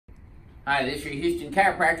Hi, this is your Houston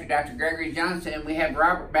chiropractor, Dr. Gregory Johnson. We have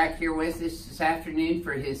Robert back here with us this afternoon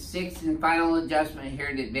for his 6th and final adjustment here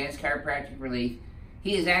at Advanced Chiropractic Relief.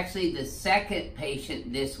 He is actually the second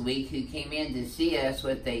patient this week who came in to see us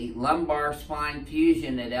with a lumbar spine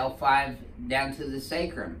fusion at L5 down to the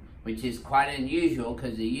sacrum, which is quite unusual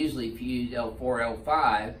because they usually fuse L4,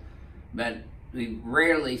 L5, but we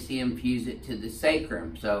rarely see him fuse it to the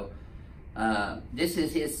sacrum. So this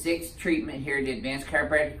is his 6th treatment here at Advanced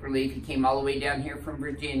Chiropractic Relief. He came all the way down here from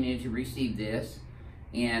Virginia to receive this,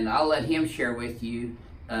 and I'll let him share with you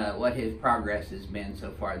what his progress has been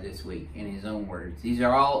so far this week in his own words. These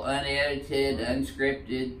are all unedited,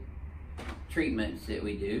 unscripted treatments that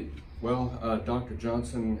we do. Well, Dr.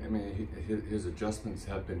 Johnson, I mean, his adjustments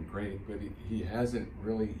have been great, but he hasn't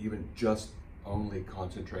really even just only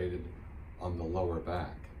concentrated on the lower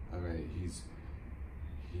back. I mean,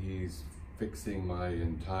 he's fixing my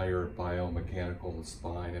entire biomechanical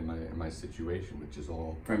spine and my situation, which is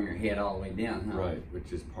all from your head all the way down, huh? Right,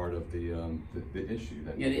 which is part of the issue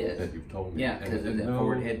that that you've told me. Yeah, because of the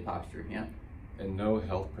forward head posture. Yeah. And no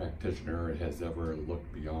health practitioner has ever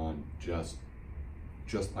looked beyond just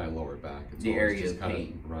my lower back. It's the area just of kind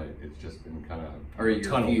pain. Right. It's just been kind of or your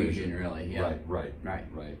tunnel fusion, vision. really. Yeah. Right.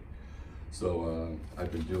 So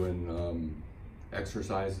I've been doing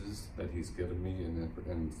exercises that he's given me,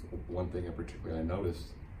 and one thing in particular I noticed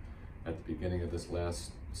at the beginning of this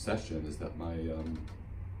last session is that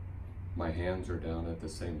my hands are down at the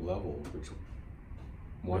same level, which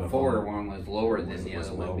one was lower than the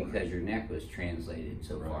other one because your neck was translated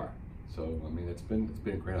so far. So I mean, it's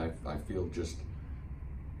been great. I feel just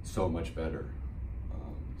so much better.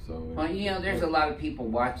 Well, you know, there's a lot of people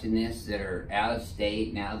watching this that are out of state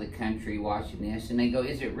and out of the country watching this, and they go,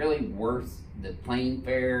 is it really worth the plane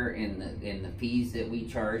fare and the fees that we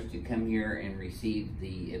charge to come here and receive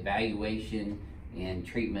the evaluation and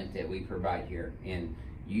treatment that we provide here? And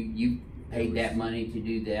you paid that money to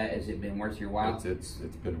do that. Has it been worth your while? It's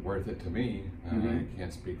been worth it to me. I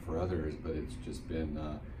can't speak for others, but it's just been,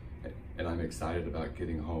 and I'm excited about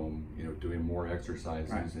getting home, you know, doing more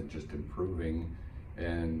exercises and just improving.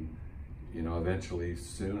 And you know, eventually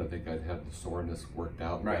soon I think I'd have the soreness worked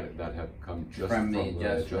out that have come just from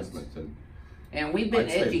the adjustments. And we've been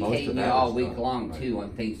educating you all week long too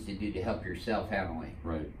on things to do to help yourself, haven't we?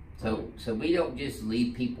 Right. So we don't just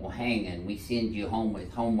leave people hanging. We send you home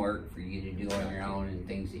with homework for you to do on your own and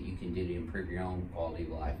things that you can do to improve your own quality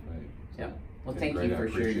of life. Right. So, well, thank you for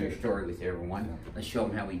sharing your story with everyone. Yeah. Let's show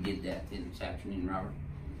them how we did that this afternoon, Robert.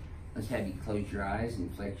 Let's have you close your eyes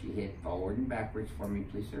and flex your head forward and backwards for me,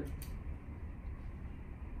 please, sir.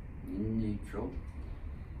 In neutral.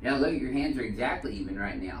 Now look, your hands are exactly even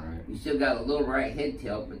right now. Right. You still got a little right head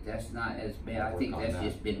tilt, but that's not as bad. I think that's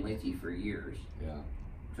just been with you for years. Yeah.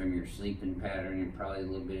 From your sleeping pattern and probably a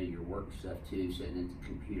little bit of your work stuff too, sitting at the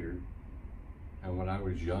computer. And when I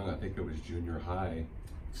was young, I think it was junior high.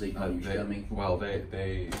 Sleep on your stomach? Well,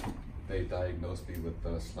 they diagnosed me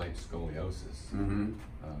with slight scoliosis.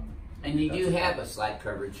 And you do have a slight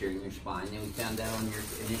curvature here in your spine, and we found that on your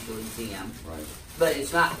initial exam. Right. But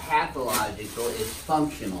it's not pathological, it's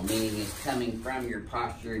functional, meaning it's coming from your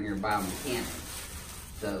posture and your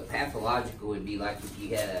biomechanics. So pathological would be like if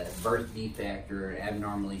you had a birth defect or an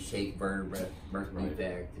abnormally shaped vertebra,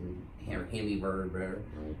 defect, and hemivertebra,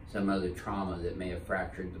 some other trauma that may have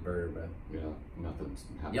fractured the vertebra. Yeah, nothing's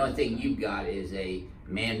happened. The only thing you've got is a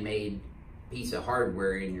man-made piece of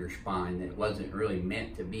hardware in your spine that wasn't really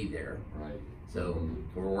meant to be there. Right. So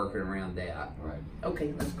we're working around that. Right.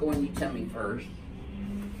 Okay, let's go on your tummy first.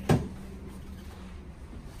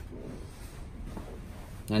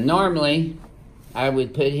 Now normally, I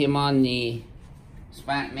would put him on the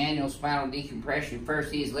manual spinal decompression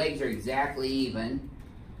first. His legs are exactly even.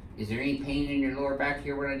 Is there any pain in your lower back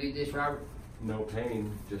here when I do this, Robert? No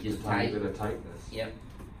pain, just a tiny bit of tightness. Yep.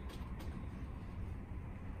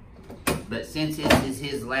 But since this is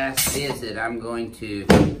his last visit, I'm going to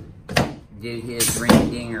do his ring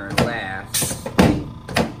dinger last.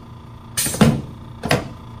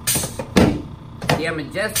 See, I'm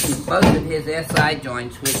adjusting both of his SI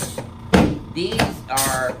joints, which these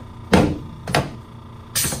are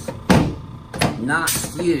not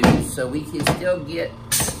fused, so we can still get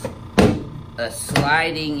a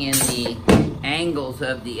sliding in the angles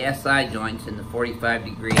of the SI joints in the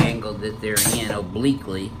 45-degree angle that they're in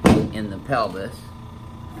obliquely in the pelvis.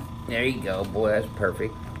 There you go, boy, that's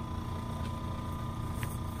perfect.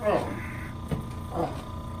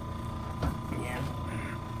 Yeah.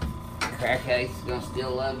 Crackhead's gonna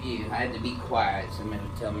still love you. I had to be quiet. Somebody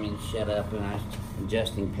was telling me to shut up, and I was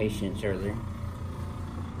adjusting patients earlier.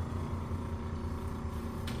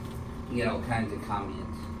 You get all kinds of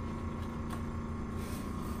comments.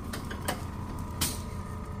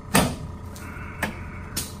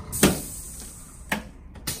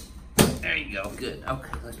 you go. Good. Okay,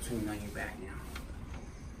 let's turn on your back now.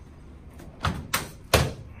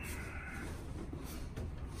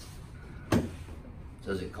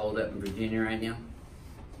 So is it cold up in Virginia right now?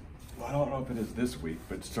 Well, I don't know if it is this week,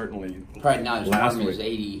 but certainly Probably not as last warm week. as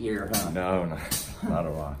 80 here, huh? No, not a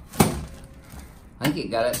lot. I think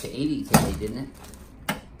it got up to 80 today, didn't it?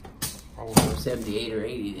 Probably. 78 or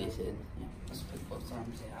 80, they said. Yeah, let's put both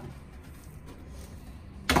arms out.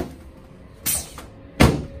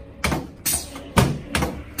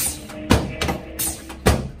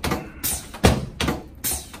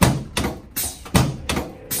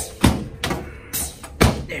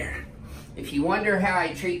 There. If you wonder how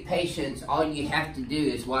I treat patients, all you have to do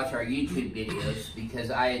is watch our YouTube videos,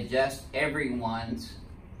 because I adjust everyone's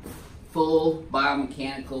full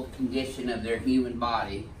biomechanical condition of their human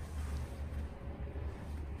body.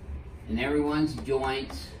 And everyone's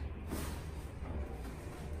joints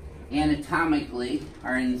anatomically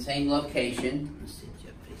are in the same location. Let's sit you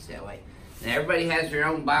up face that way. And everybody has their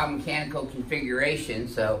own biomechanical configuration,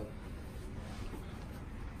 so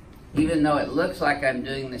even though it looks like I'm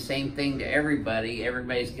doing the same thing to everybody,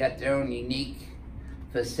 everybody's got their own unique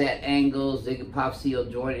facet angles,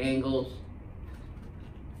 zygapophyseal joint angles,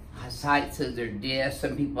 heights of their disc.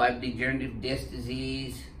 Some people have degenerative disc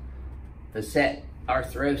disease, facet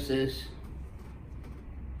arthrosis.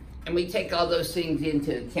 And we take all those things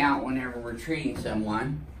into account whenever we're treating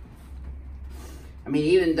someone. I mean,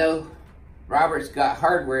 even though Robert's got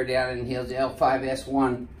hardware down in his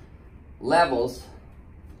L5S1 levels,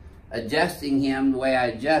 adjusting him the way I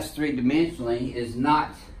adjust three-dimensionally is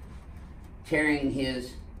not tearing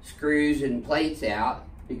his screws and plates out,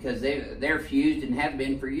 because they're fused and have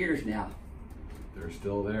been for years now. They're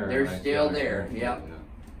still there. They're still there, yep.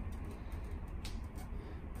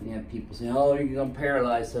 You have people say, oh, you're going to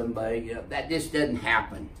paralyze somebody. You know, that just doesn't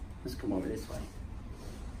happen. Let's come over this way.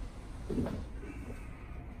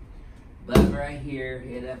 Butt right here,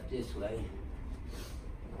 head up this way.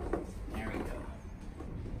 There we go.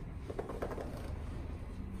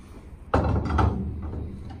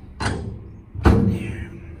 There.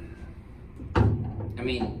 I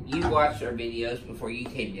mean, you watched our videos before you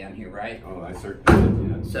came down here, right? Oh, I certainly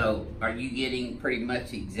did, yeah. So, are you getting pretty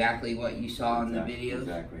much exactly what you saw in the videos?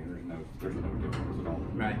 Exactly. There's no difference at all.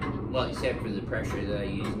 Right. Well, except for the pressure that I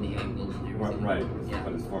use and the angles and everything. Right. Yeah.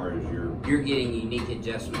 But as far as you're getting unique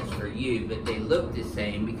adjustments for you, but they look the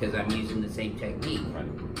same because I'm using the same technique. Right.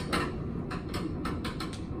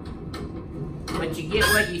 But you get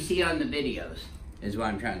what you see on the videos, is what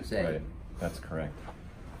I'm trying to say. Right. That's correct.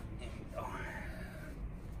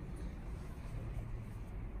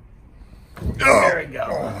 There we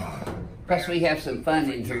go. Plus, we have some fun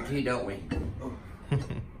in here too, don't we?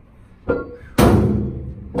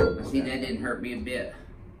 See, that didn't hurt me a bit.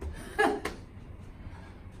 Okay.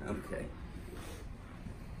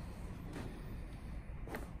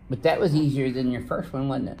 But that was easier than your first one,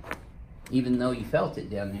 wasn't it? Even though you felt it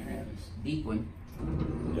down there. It was a deep one.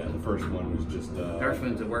 Yeah, the first one was just... first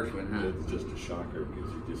one's the worst one, huh? It's just a shocker, because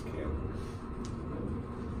you just can't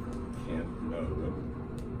know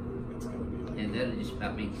what it's going to be like. And that'll just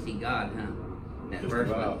about make you see God, huh? That Just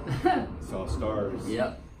first about. one. Saw stars.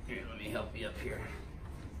 Yep. Here, let me help you up here.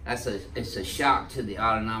 It's a shock to the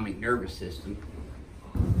autonomic nervous system.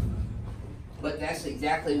 But that's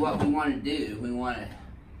exactly what we want to do. We want to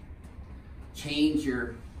change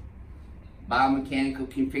your biomechanical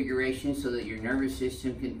configuration so that your nervous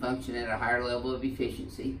system can function at a higher level of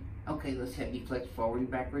efficiency. Okay, let's have you flex forward and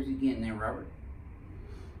backwards again there, Robert.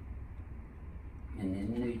 And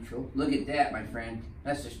then neutral. Look at that, my friend.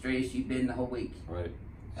 That's the straightest you've been the whole week. Right.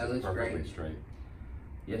 That looks perfectly great. Straight.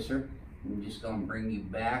 Yes, sir. I'm just going to bring you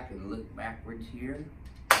back and look backwards here.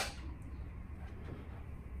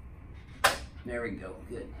 There we go.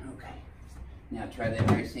 Good. Okay. Now try that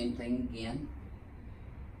very same thing again.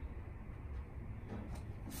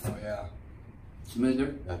 Oh yeah.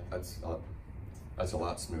 Smoother. That's a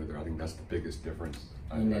lot smoother. I think that's the biggest difference.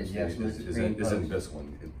 And I've seen adjustments is pre- in post. this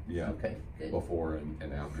one. Yeah. Okay. Good. Before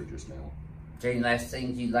and after just now. Is there any last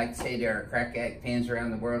things you'd like to say to our crack addict fans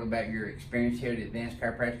around the world about your experience here at Advanced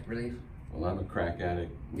Chiropractic Relief? Well, I'm a crack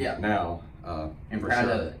addict Yeah. now. And for proud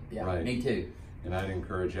sure. of it. Yeah. Right. Me too. And I'd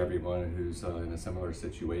encourage everyone who's in a similar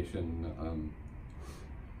situation,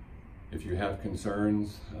 if you have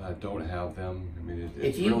concerns, don't have them. I mean, it's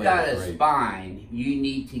If you've really got a great. spine, you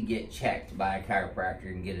need to get checked by a chiropractor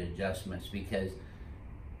and get adjustments, because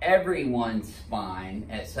everyone's spine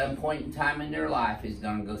at some point in time in their life is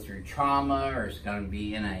going to go through trauma, or it's going to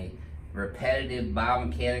be in a repetitive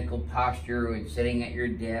biomechanical posture and sitting at your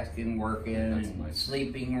desk and working and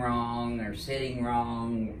sleeping wrong or sitting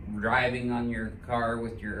wrong, driving on your car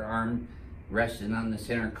with your arm resting on the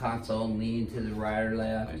center console and leaning to the right or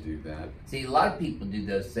left. I do that. See, a lot of people do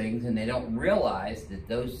those things and they don't realize that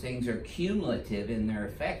those things are cumulative in their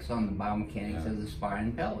effects on the biomechanics of the spine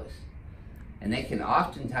and pelvis. And they can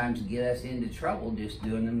oftentimes get us into trouble just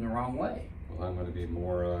doing them the wrong way. Well, I'm going to be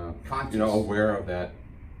more conscious, aware of that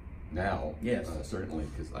now. Yes. Certainly,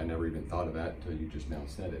 because I never even thought of that until you just now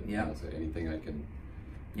said it. Yeah. So anything I can.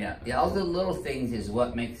 Yeah. All the little things is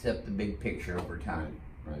what makes up the big picture over time.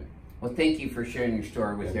 Right. Well, thank you for sharing your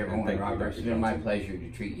story with everyone, Robert. It's been my Johnson. pleasure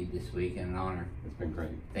to treat you this week and an honor. It's been great.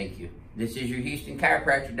 Thank you. This is your Houston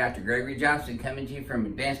chiropractor, Dr. Gregory Johnson, coming to you from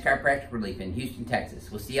Advanced Chiropractic Relief in Houston, Texas.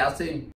 We'll see y'all soon.